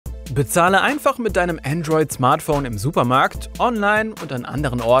Bezahle einfach mit deinem Android-Smartphone im Supermarkt, online und an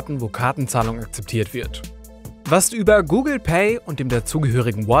anderen Orten, wo Kartenzahlung akzeptiert wird. Was du über Google Pay und dem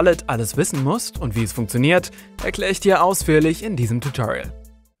dazugehörigen Wallet alles wissen musst und wie es funktioniert, erkläre ich dir ausführlich in diesem Tutorial.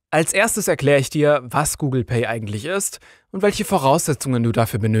 Als erstes erkläre ich dir, was Google Pay eigentlich ist und welche Voraussetzungen du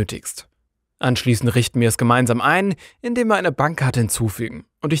dafür benötigst. Anschließend richten wir es gemeinsam ein, indem wir eine Bankkarte hinzufügen,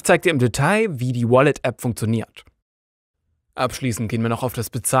 und ich zeige dir im Detail, wie die Wallet App funktioniert. Abschließend gehen wir noch auf das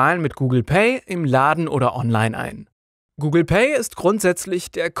Bezahlen mit Google Pay im Laden oder online ein. Google Pay ist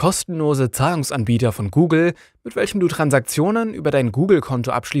grundsätzlich der kostenlose Zahlungsanbieter von Google, mit welchem du Transaktionen über dein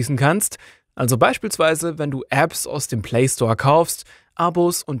Google-Konto abschließen kannst, also beispielsweise, wenn du Apps aus dem Play Store kaufst,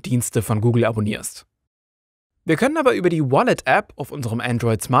 Abos und Dienste von Google abonnierst. Wir können aber über die Wallet App auf unserem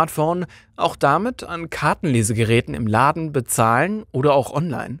Android-Smartphone auch damit an Kartenlesegeräten im Laden bezahlen oder auch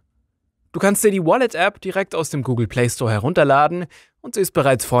online. Du kannst dir die Wallet App direkt aus dem Google Play Store herunterladen und sie ist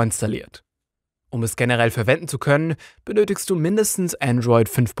bereits vorinstalliert. Um es generell verwenden zu können, benötigst du mindestens Android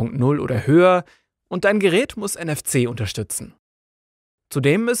 5.0 oder höher und dein Gerät muss NFC unterstützen.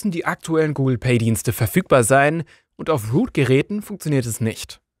 Zudem müssen die aktuellen Google Pay-Dienste verfügbar sein und auf Root-Geräten funktioniert es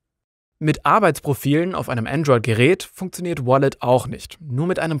nicht. Mit Arbeitsprofilen auf einem Android-Gerät funktioniert Wallet auch nicht, nur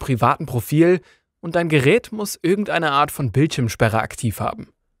mit einem privaten Profil, und dein Gerät muss irgendeine Art von Bildschirmsperre aktiv haben.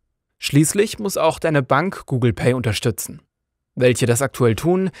 Schließlich muss auch deine Bank Google Pay unterstützen. Welche das aktuell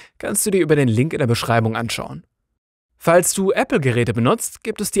tun, kannst du dir über den Link in der Beschreibung anschauen. Falls du Apple-Geräte benutzt,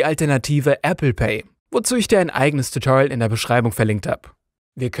 gibt es die Alternative Apple Pay, wozu ich dir ein eigenes Tutorial in der Beschreibung verlinkt habe.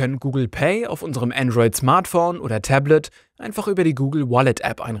 Wir können Google Pay auf unserem Android-Smartphone oder Tablet einfach über die Google Wallet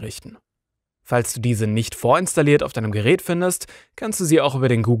App einrichten. Falls du diese nicht vorinstalliert auf deinem Gerät findest, kannst du sie auch über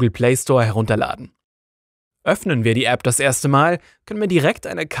den Google Play Store herunterladen. Öffnen wir die App das erste Mal, können wir direkt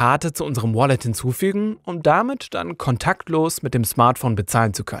eine Karte zu unserem Wallet hinzufügen, um damit dann kontaktlos mit dem Smartphone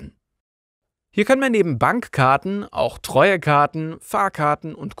bezahlen zu können. Hier können wir neben Bankkarten auch Treuekarten,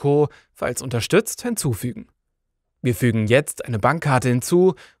 Fahrkarten und Co., falls unterstützt, hinzufügen. Wir fügen jetzt eine Bankkarte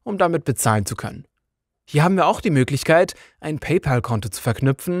hinzu, um damit bezahlen zu können. Hier haben wir auch die Möglichkeit, ein PayPal-Konto zu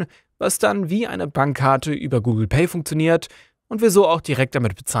verknüpfen, was dann wie eine Bankkarte über Google Pay funktioniert und wir so auch direkt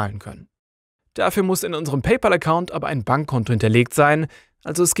damit bezahlen können. Dafür muss in unserem PayPal-Account aber ein Bankkonto hinterlegt sein,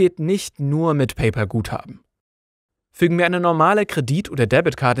 also es geht nicht nur mit PayPal-Guthaben. Fügen wir eine normale Kredit- oder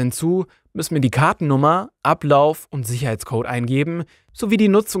Debitkarte hinzu, müssen wir die Kartennummer, Ablauf und Sicherheitscode eingeben, sowie die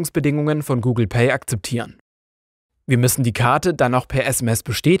Nutzungsbedingungen von Google Pay akzeptieren. Wir müssen die Karte dann auch per SMS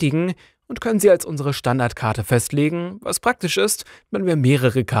bestätigen und können sie als unsere Standardkarte festlegen, was praktisch ist, wenn wir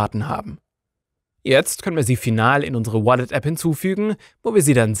mehrere Karten haben. Jetzt können wir sie final in unsere Wallet-App hinzufügen, wo wir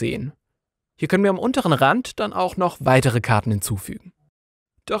sie dann sehen. Hier können wir am unteren Rand dann auch noch weitere Karten hinzufügen.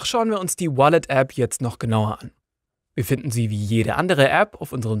 Doch schauen wir uns die Wallet-App jetzt noch genauer an. Wir finden sie wie jede andere App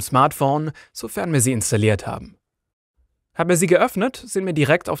auf unserem Smartphone, sofern wir sie installiert haben. Haben wir sie geöffnet, sehen wir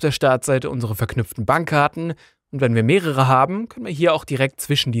direkt auf der Startseite unsere verknüpften Bankkarten und wenn wir mehrere haben, können wir hier auch direkt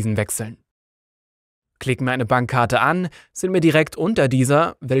zwischen diesen wechseln. Klicken wir eine Bankkarte an, sehen wir direkt unter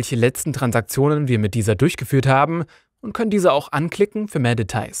dieser, welche letzten Transaktionen wir mit dieser durchgeführt haben und können diese auch anklicken für mehr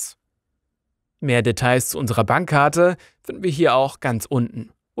Details. Mehr Details zu unserer Bankkarte finden wir hier auch ganz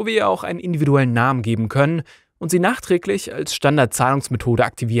unten, wo wir ihr auch einen individuellen Namen geben können und sie nachträglich als Standardzahlungsmethode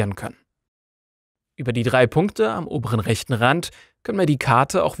aktivieren können. Über die 3 Punkte am oberen rechten Rand können wir die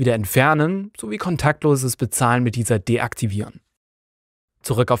Karte auch wieder entfernen, sowie kontaktloses Bezahlen mit dieser deaktivieren.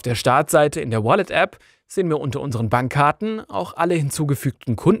 Zurück auf der Startseite in der Wallet-App sehen wir unter unseren Bankkarten auch alle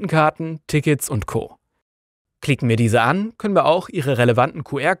hinzugefügten Kundenkarten, Tickets und Co. Klicken wir diese an, können wir auch ihre relevanten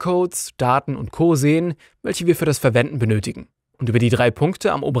QR-Codes, Daten und Co. sehen, welche wir für das Verwenden benötigen. Und über die 3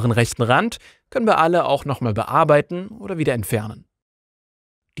 Punkte am oberen rechten Rand können wir alle auch nochmal bearbeiten oder wieder entfernen.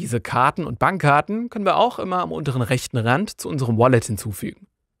 Diese Karten und Bankkarten können wir auch immer am unteren rechten Rand zu unserem Wallet hinzufügen.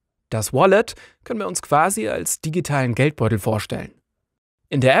 Das Wallet können wir uns quasi als digitalen Geldbeutel vorstellen.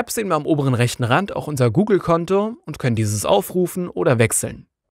 In der App sehen wir am oberen rechten Rand auch unser Google-Konto und können dieses aufrufen oder wechseln.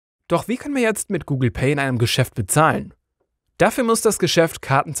 Doch wie können wir jetzt mit Google Pay in einem Geschäft bezahlen? Dafür muss das Geschäft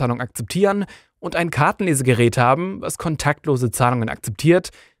Kartenzahlung akzeptieren und ein Kartenlesegerät haben, was kontaktlose Zahlungen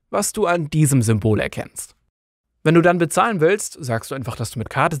akzeptiert, was du an diesem Symbol erkennst. Wenn du dann bezahlen willst, sagst du einfach, dass du mit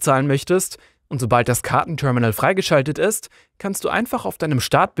Karte zahlen möchtest und sobald das Kartenterminal freigeschaltet ist, kannst du einfach auf deinem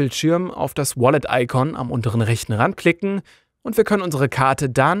Startbildschirm auf das Wallet-Icon am unteren rechten Rand klicken und wir können unsere Karte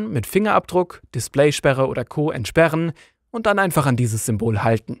dann mit Fingerabdruck, Displaysperre oder Co. entsperren und dann einfach an dieses Symbol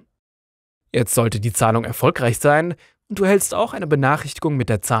halten. Jetzt sollte die Zahlung erfolgreich sein und du erhältst auch eine Benachrichtigung mit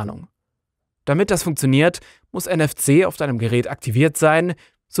der Zahlung. Damit das funktioniert, muss NFC auf deinem Gerät aktiviert sein,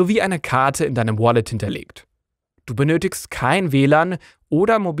 sowie eine Karte in deinem Wallet hinterlegt. Du benötigst kein WLAN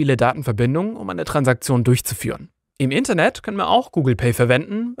oder mobile Datenverbindungen, um eine Transaktion durchzuführen. Im Internet können wir auch Google Pay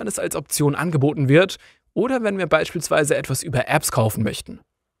verwenden, wenn es als Option angeboten wird oder wenn wir beispielsweise etwas über Apps kaufen möchten.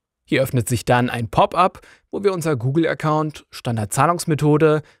 Hier öffnet sich dann ein Pop-up, wo wir unser Google-Account,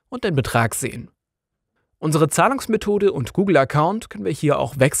 Standardzahlungsmethode und den Betrag sehen. Unsere Zahlungsmethode und Google-Account können wir hier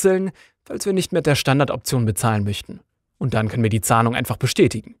auch wechseln, falls wir nicht mit der Standardoption bezahlen möchten. Und dann können wir die Zahlung einfach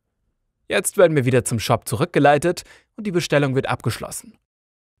bestätigen. Jetzt werden wir wieder zum Shop zurückgeleitet und die Bestellung wird abgeschlossen.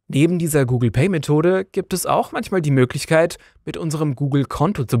 Neben dieser Google Pay-Methode gibt es auch manchmal die Möglichkeit, mit unserem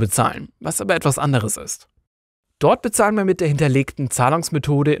Google-Konto zu bezahlen, was aber etwas anderes ist. Dort bezahlen wir mit der hinterlegten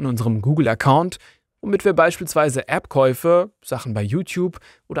Zahlungsmethode in unserem Google-Account, womit wir beispielsweise App-Käufe, Sachen bei YouTube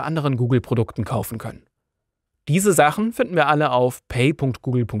oder anderen Google-Produkten kaufen können. Diese Sachen finden wir alle auf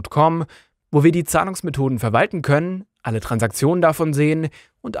pay.google.com, wo wir die Zahlungsmethoden verwalten können, alle Transaktionen davon sehen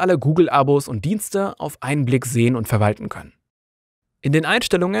und alle Google-Abos und Dienste auf einen Blick sehen und verwalten können. In den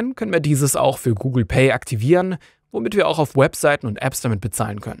Einstellungen können wir dieses auch für Google Pay aktivieren, womit wir auch auf Webseiten und Apps damit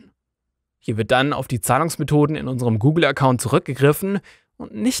bezahlen können. Hier wird dann auf die Zahlungsmethoden in unserem Google-Account zurückgegriffen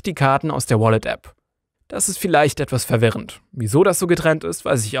und nicht die Karten aus der Wallet App. Das ist vielleicht etwas verwirrend. Wieso das so getrennt ist,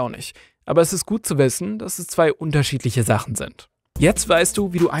 weiß ich auch nicht. Aber es ist gut zu wissen, dass es zwei unterschiedliche Sachen sind. Jetzt weißt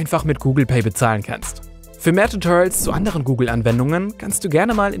du, wie du einfach mit Google Pay bezahlen kannst. Für mehr Tutorials zu anderen Google-Anwendungen kannst du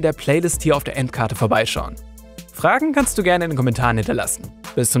gerne mal in der Playlist hier auf der Endkarte vorbeischauen. Fragen kannst du gerne in den Kommentaren hinterlassen.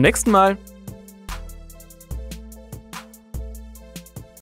 Bis zum nächsten Mal!